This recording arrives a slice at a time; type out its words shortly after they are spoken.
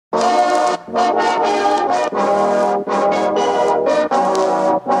Good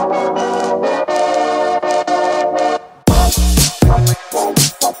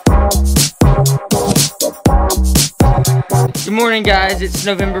morning, guys. It's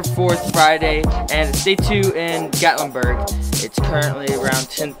November 4th, Friday, and it's day 2 in Gatlinburg. It's currently around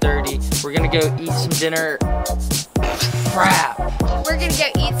 10:30. We're gonna go eat some dinner. Crap. We're gonna go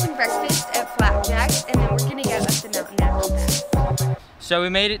eat some breakfast at Flapjacks, and then we're gonna go up the mountain after that. So we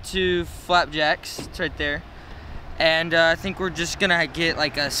made it to Flapjacks. It's right there. And I think we're just gonna get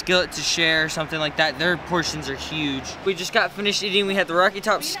like a skillet to share or something like that. Their portions are huge. We just got finished eating. We had the Rocky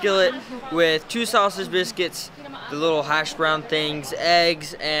Top skillet with 2 sausage biscuits, the little hash brown things,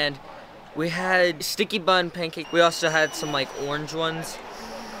 eggs, and we had sticky bun pancake. We also had some like orange ones.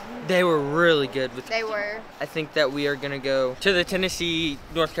 They were really good. They were. I think that we are gonna go to the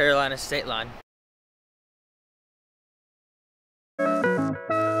Tennessee-North Carolina state line.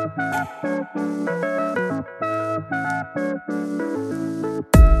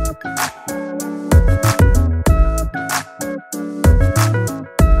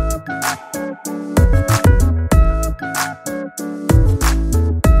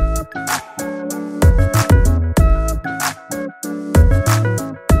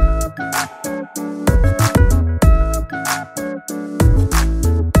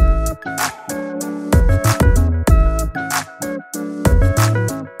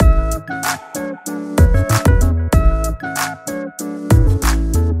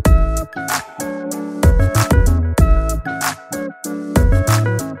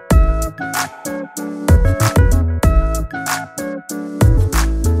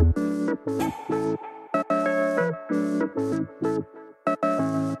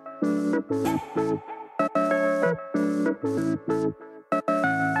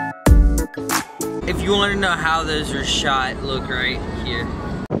 If you want to know how those are shot, look right here.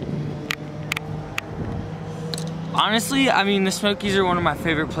 Honestly, I mean, the Smokies are one of my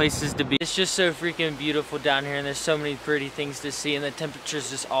favorite places to be. It's just so freaking beautiful down here, and there's so many pretty things to see, and the temperature is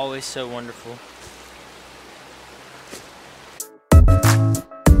just always so wonderful.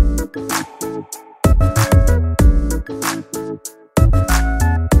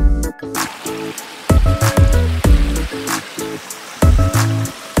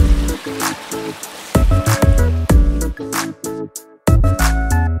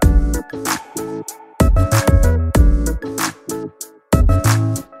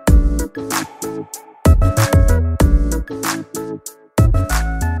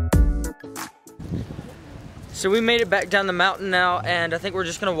 So we made it back down the mountain now, and I think we're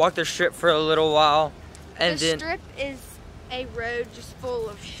just gonna walk the strip for a little while. And the strip is a road just full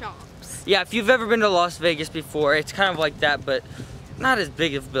of shops. Yeah, if you've ever been to Las Vegas before, it's kind of like that, but not as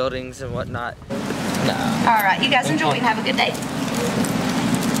big of buildings and whatnot. No. All right, you guys enjoy and have a good day.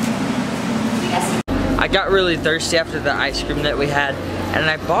 I got really thirsty after the ice cream that we had, and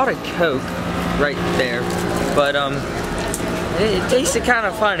I bought a Coke right there, but it tasted kind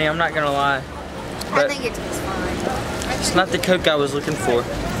of funny, I'm not gonna lie. But I think it tastes fine. It's not the Coke I was looking for.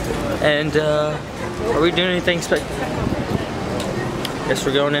 And are we doing anything special? Guess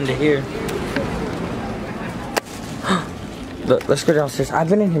we're going into here. Look, let's go downstairs. I've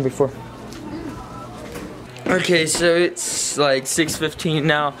been in here before. Okay, so it's like 6:15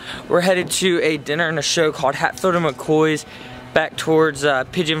 now. We're headed to a dinner and a show called Hatfield and McCoy's back towards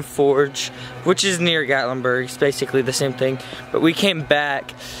Pigeon Forge, which is near Gatlinburg. It's basically the same thing. But we came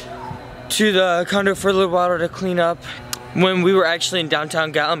back to the condo for a little while to clean up. When we were actually in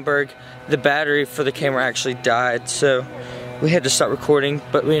downtown Gatlinburg, the battery for the camera actually died, so we had to stop recording,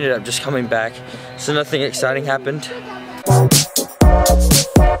 but we ended up just coming back, so nothing exciting happened.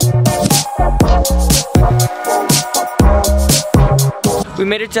 We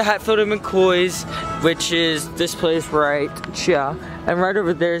made it to Hatfield and McCoy's, which is this place right here, and right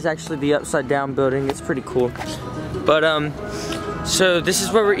over there is actually the upside down building. It's pretty cool. But so this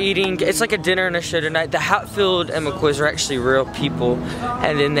is where we're eating. It's like a dinner and a show tonight. The Hatfield and McCoys are actually real people,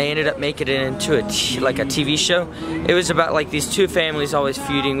 and then they ended up making it into like a TV show. It was about like these two families always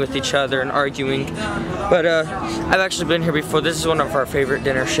feuding with each other and arguing. But I've actually been here before. This is one of our favorite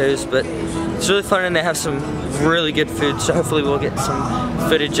dinner shows, but it's really fun, and they have some really good food, so hopefully we'll get some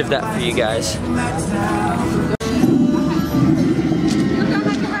footage of that for you guys.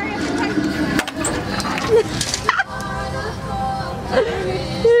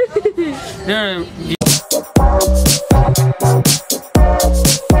 No.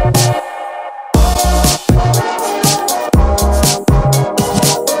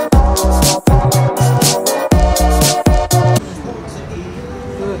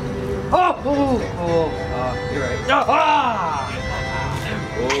 You're right.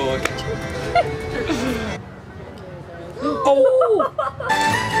 Oh, gotcha. Oh!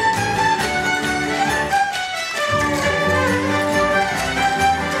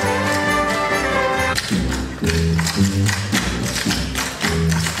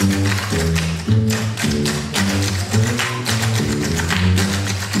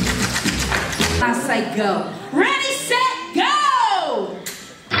 I say go. Ready, set, go!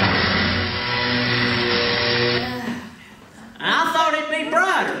 I thought it'd be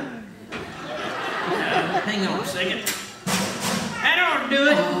brighter. Hang on a second. That ought to do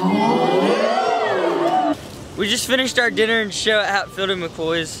it. We just finished our dinner and show at Hatfield and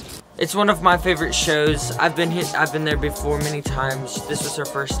McCoy's. It's one of my favorite shows. I've been there before many times. This was our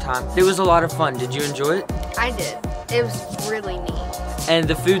first time. It was a lot of fun. Did you enjoy it? I did. It was really neat. And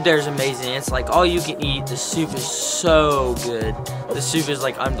the food there is amazing. It's like all you can eat. The soup is so good. The soup is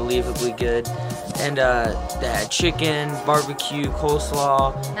like unbelievably good. And they had chicken, barbecue,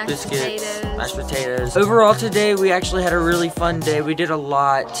 coleslaw, biscuits, mashed potatoes. Overall today we actually had a really fun day. We did a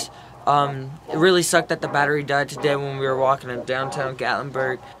lot. It really sucked that the battery died today when we were walking in downtown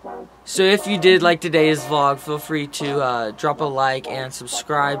Gatlinburg. So if you did like today's vlog, feel free to drop a like and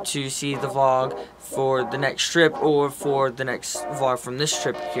subscribe to see the vlog for the next trip or for the next vlog from this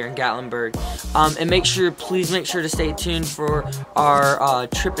trip here in Gatlinburg. And please make sure to stay tuned for our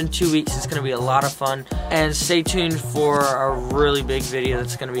trip in 2 weeks. It's going to be a lot of fun. And stay tuned for a really big video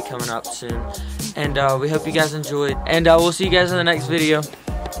that's going to be coming up soon. And we hope you guys enjoyed. And we'll see you guys in the next video.